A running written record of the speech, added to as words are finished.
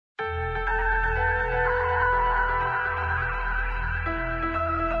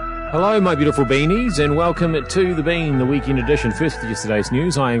Hello, my beautiful beanies, and welcome to The Bean, the weekend edition. First of yesterday's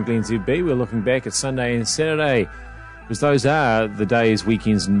news, I am Glenn ZB. We're looking back at Sunday and Saturday, because those are the days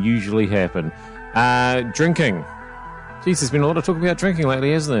weekends usually happen. Drinking. Geez, there's been a lot of talk about drinking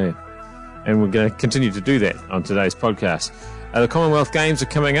lately, hasn't there? And we're going to continue to do that on today's podcast. The Commonwealth Games are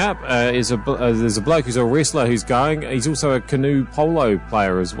coming up. There's a bloke who's a wrestler who's going. He's also a canoe polo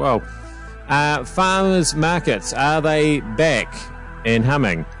player as well. Farmers markets, are they back and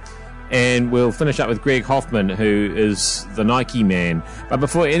humming? And we'll finish up with Greg Hoffman, who is the Nike man. But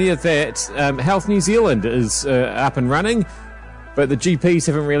before any of that, Health New Zealand is up and running, but the GPs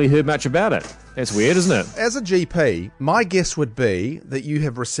haven't really heard much about it. That's weird, isn't it? As a GP, my guess would be that you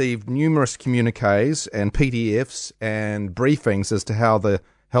have received numerous communiques and PDFs and briefings as to how the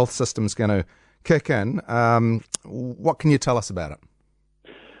health system's going to kick in. What can you tell us about it?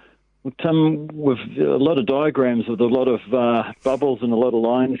 Well, Tim, with a lot of diagrams with a lot of bubbles and a lot of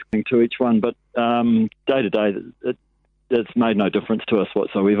lines going to each one, but day to day, it's made no difference to us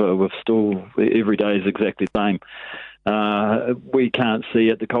whatsoever. We've still, every day is exactly the same. We can't see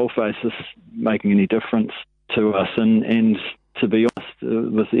at the coalface this making any difference to us, and to be honest,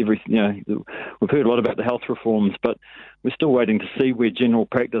 with everything, we've heard a lot about the health reforms, but we're still waiting to see where general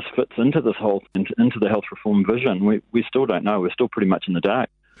practice fits into this into the health reform vision. We still don't know. We're still pretty much in the dark.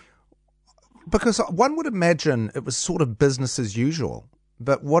 Because one would imagine it was sort of business as usual.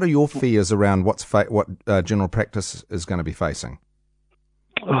 But what are your fears around what general practice is going to be facing?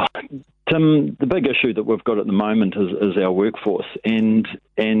 Oh, Tim, the big issue that we've got at the moment is our workforce, and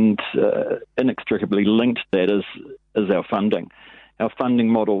inextricably linked to that is our funding. Our funding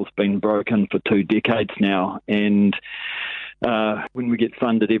model's been broken for 2 decades now, and when we get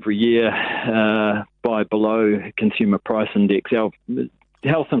funded every year by below consumer price index, our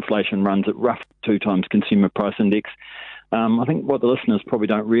health inflation runs at roughly 2 times consumer price index. I think what the listeners probably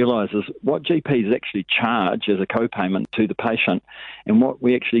don't realise is what GPs actually charge as a co-payment to the patient and what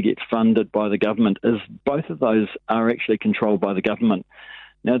we actually get funded by the government is both of those are actually controlled by the government.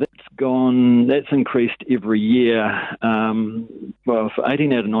 Now that's increased every year. For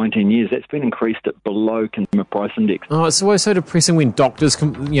 18 out of 19 years, that's been increased at below consumer price index. Oh, it's always so depressing when doctors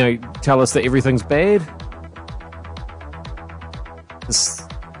tell us that everything's bad.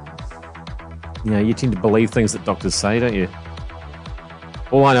 You tend to believe things that doctors say, don't you?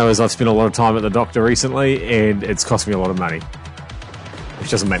 All I know is I've spent a lot of time at the doctor recently, and it's cost me a lot of money,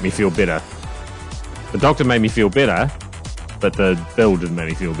 which doesn't make me feel better. The doctor made me feel better, but the bill didn't make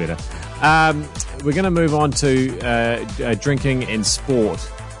me feel better. We're going to move on to drinking and sport,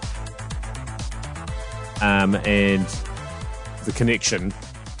 and the connection,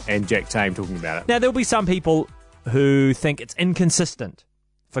 and Jack Tame talking about it. Now, there'll be some people who think it's inconsistent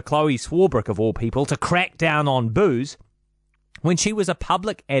for Chloe Swarbrick, of all people, to crack down on booze when she was a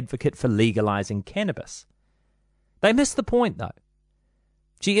public advocate for legalising cannabis. They miss the point, though.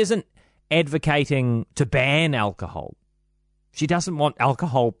 She isn't advocating to ban alcohol. She doesn't want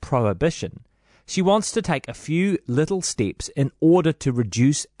alcohol prohibition. She wants to take a few little steps in order to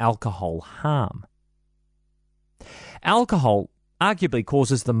reduce alcohol harm. Alcohol arguably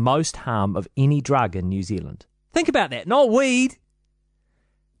causes the most harm of any drug in New Zealand. Think about that. Not weed.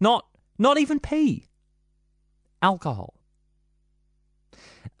 Not even pee. Alcohol.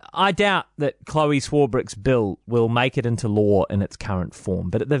 I doubt that Chloe Swarbrick's bill will make it into law in its current form,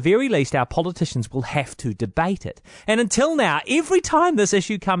 but at the very least our politicians will have to debate it. And until now, every time this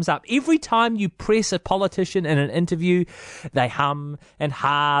issue comes up, every time you press a politician in an interview, they hum and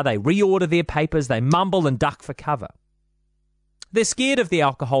ha, they reorder their papers, they mumble and duck for cover. They're scared of the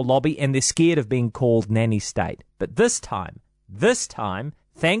alcohol lobby and they're scared of being called nanny state. But this time,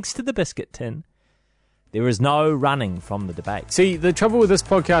 thanks to the biscuit tin, there is no running from the debate. See, the trouble with this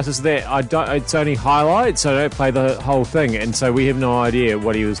podcast is that it's only highlights, so I don't play the whole thing, and so we have no idea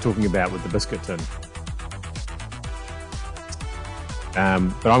what he was talking about with the biscuit tin. But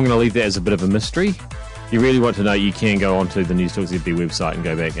I'm going to leave that as a bit of a mystery. If you really want to know, you can go onto the News Talk ZB website and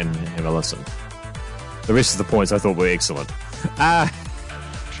go back and have a listen. The rest of the points I thought were excellent.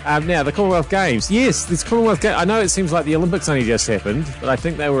 Now, the Commonwealth Games. Yes, this Commonwealth Games. I know it seems like the Olympics only just happened, but I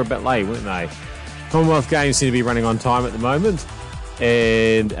think they were a bit late, weren't they? Commonwealth Games seem to be running on time at the moment,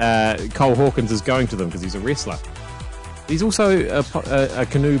 and Cole Hawkins is going to them because he's a wrestler. He's also a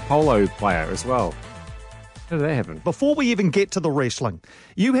canoe polo player as well. How did that happen? Before we even get to the wrestling,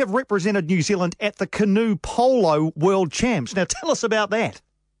 you have represented New Zealand at the Canoe Polo World Champs. Now, tell us about that.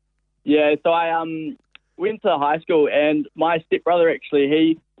 Yeah, so I went to high school, and my stepbrother, actually,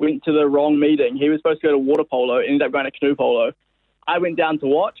 he went to the wrong meeting. He was supposed to go to water polo, ended up going to canoe polo. I went down to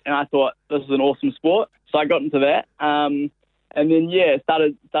watch, and I thought, this is an awesome sport. So I got into that. And then,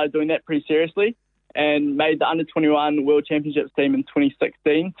 started doing that pretty seriously and made the Under-21 World Championships team in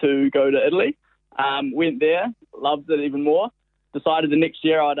 2016 to go to Italy. Went there, loved it even more. Decided the next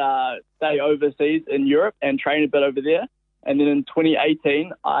year I'd stay overseas in Europe and train a bit over there. And then in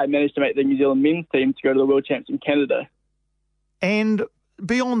 2018, I managed to make the New Zealand men's team to go to the World Champs in Canada. And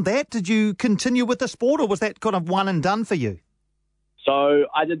beyond that, did you continue with the sport, or was that kind of one and done for you? So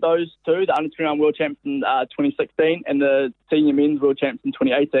I did those two, the Under-21 World Champs in 2016 and the Senior Men's World Champs in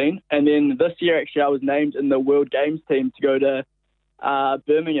 2018. And then this year, actually, I was named in the World Games team to go to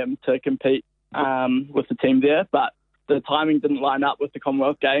Birmingham to compete with the team there. But the timing didn't line up with the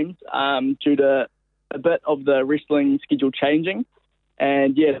Commonwealth Games due to a bit of the wrestling schedule changing.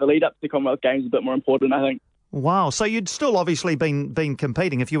 And, the lead up to the Commonwealth Games is a bit more important, I think. Wow. So you'd still obviously been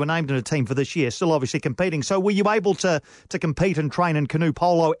competing. If you were named in a team for this year, still obviously competing. So were you able to compete and train in canoe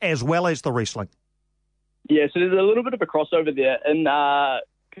polo as well as the wrestling? Yeah, so there's a little bit of a crossover there. In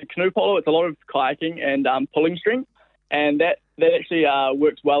canoe polo, it's a lot of kayaking and pulling strength. And that actually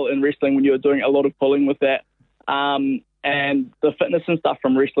works well in wrestling when you're doing a lot of pulling with that. And the fitness and stuff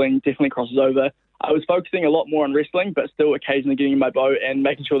from wrestling definitely crosses over. I was focusing a lot more on wrestling, but still occasionally getting in my boat and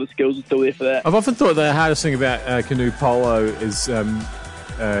making sure the skills are still there for that. I've often thought the hardest thing about canoe polo is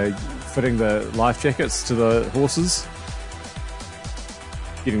fitting the life jackets to the horses.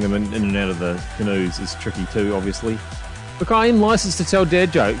 Getting them in and out of the canoes is tricky too, obviously. Look, I am licensed to tell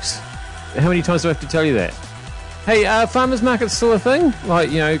dad jokes. How many times do I have to tell you that? Hey, farmers market's still a thing? Like,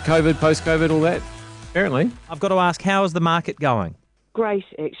 COVID, post-COVID, all that? Apparently. I've got to ask, how is the market going? Great,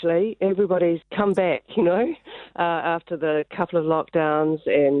 actually. Everybody's come back, after the couple of lockdowns,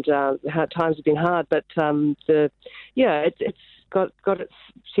 and times have been hard. But it's got its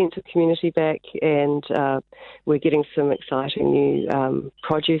sense of community back, and we're getting some exciting new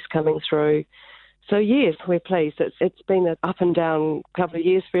produce coming through. So yes, we're pleased. It's been an up and down couple of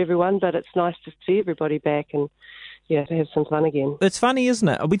years for everyone, but it's nice to see everybody back and to have some fun again. It's funny, isn't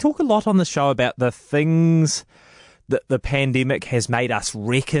it? We talk a lot on the show about the things that the pandemic has made us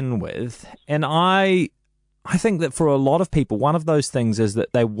reckon with. And I think that for a lot of people, one of those things is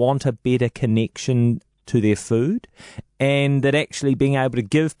that they want a better connection to their food, and that actually being able to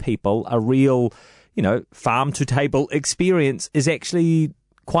give people a real, farm-to-table experience is actually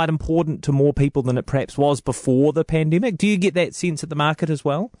quite important to more people than it perhaps was before the pandemic. Do you get that sense at the market as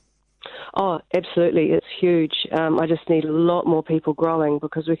well? Oh, absolutely. It's huge. I just need a lot more people growing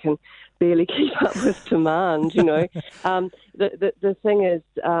because we can barely keep up with demand, The thing is,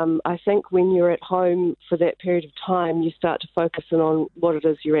 I think when you're at home for that period of time, you start to focus in on what it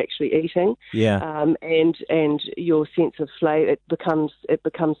is you're actually eating. Yeah. And your sense of flavour, it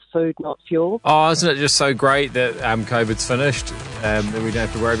becomes food, not fuel. Oh, isn't it just so great that COVID's finished and we don't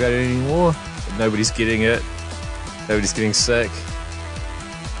have to worry about it anymore? Nobody's getting it. Nobody's getting sick.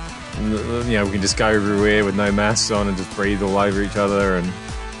 We can just go everywhere with no masks on and just breathe all over each other, and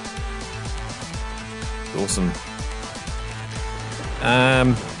it's awesome.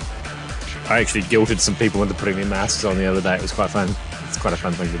 I actually guilted some people into putting their masks on the other day. It was quite fun. It's quite a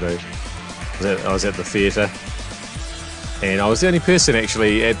fun thing to do. I was at the theatre, and I was the only person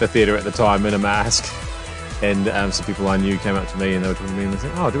actually at the theatre at the time in a mask. And some people I knew came up to me and they were talking to me and they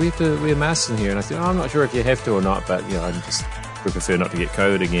said, "Oh, do we have to wear masks in here?" And I said, "I'm not sure if you have to or not, but we prefer not to get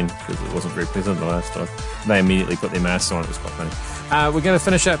COVID again because it wasn't very pleasant the last time." They immediately put their masks on. It was quite funny. We're going to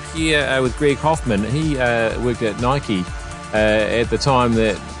finish up here with Greg Hoffman. He worked at Nike at the time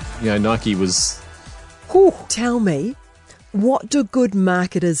that Nike was. Whew. Tell me, what do good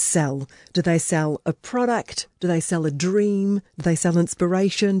marketers sell? Do they sell a product? Do they sell a dream? Do they sell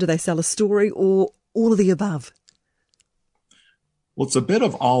inspiration? Do they sell a story, or all of the above? Well, it's a bit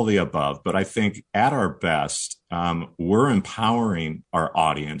of all the above, but I think at our best, we're empowering our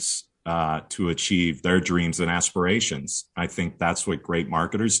audience to achieve their dreams and aspirations. I think that's what great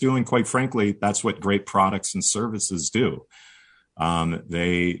marketers do. And quite frankly, that's what great products and services do.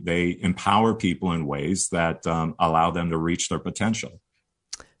 They empower people in ways that allow them to reach their potential.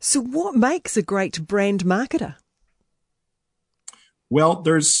 So what makes a great brand marketer? Well,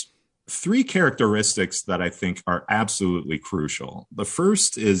 there's three characteristics that I think are absolutely crucial. The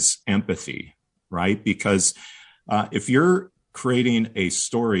first is empathy, right? Because if you're creating a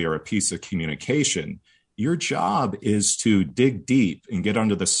story or a piece of communication, your job is to dig deep and get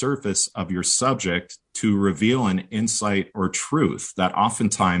under the surface of your subject to reveal an insight or truth that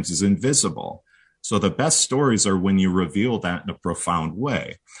oftentimes is invisible. So the best stories are when you reveal that in a profound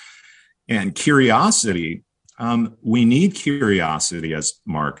way. And curiosity, we need curiosity as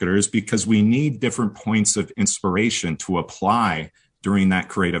marketers because we need different points of inspiration to apply during that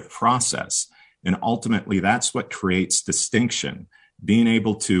creative process. And ultimately, that's what creates distinction, being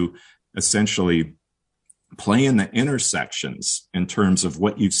able to essentially play in the intersections in terms of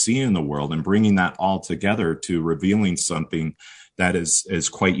what you see in the world and bringing that all together to revealing something that is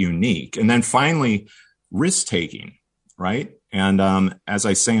quite unique. And then finally, risk-taking, right? And as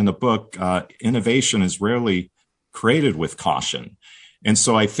I say in the book, innovation is rarely created with caution. And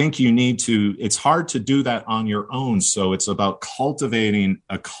so I think it's hard to do that on your own. So it's about cultivating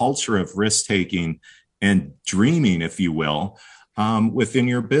a culture of risk-taking and dreaming, if you will, within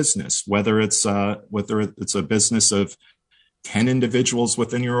your business, whether it's a business of 10 individuals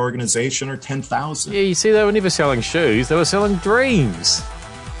within your organization or 10,000. Yeah, you see, they were never selling shoes. They were selling dreams.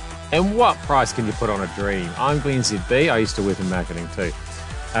 And what price can you put on a dream? I'm Glenn ZB. I used to work in marketing too.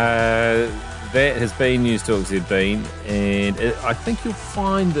 That has been News Talk ZB, and I think you'll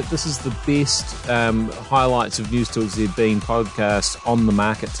find that this is the best highlights of News Talk ZB podcast on the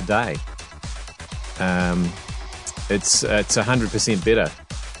market today. It's 100% better.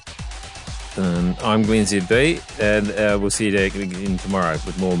 I'm Glenn ZB, and we'll see you again tomorrow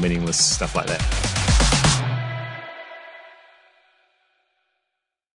with more meaningless stuff like that.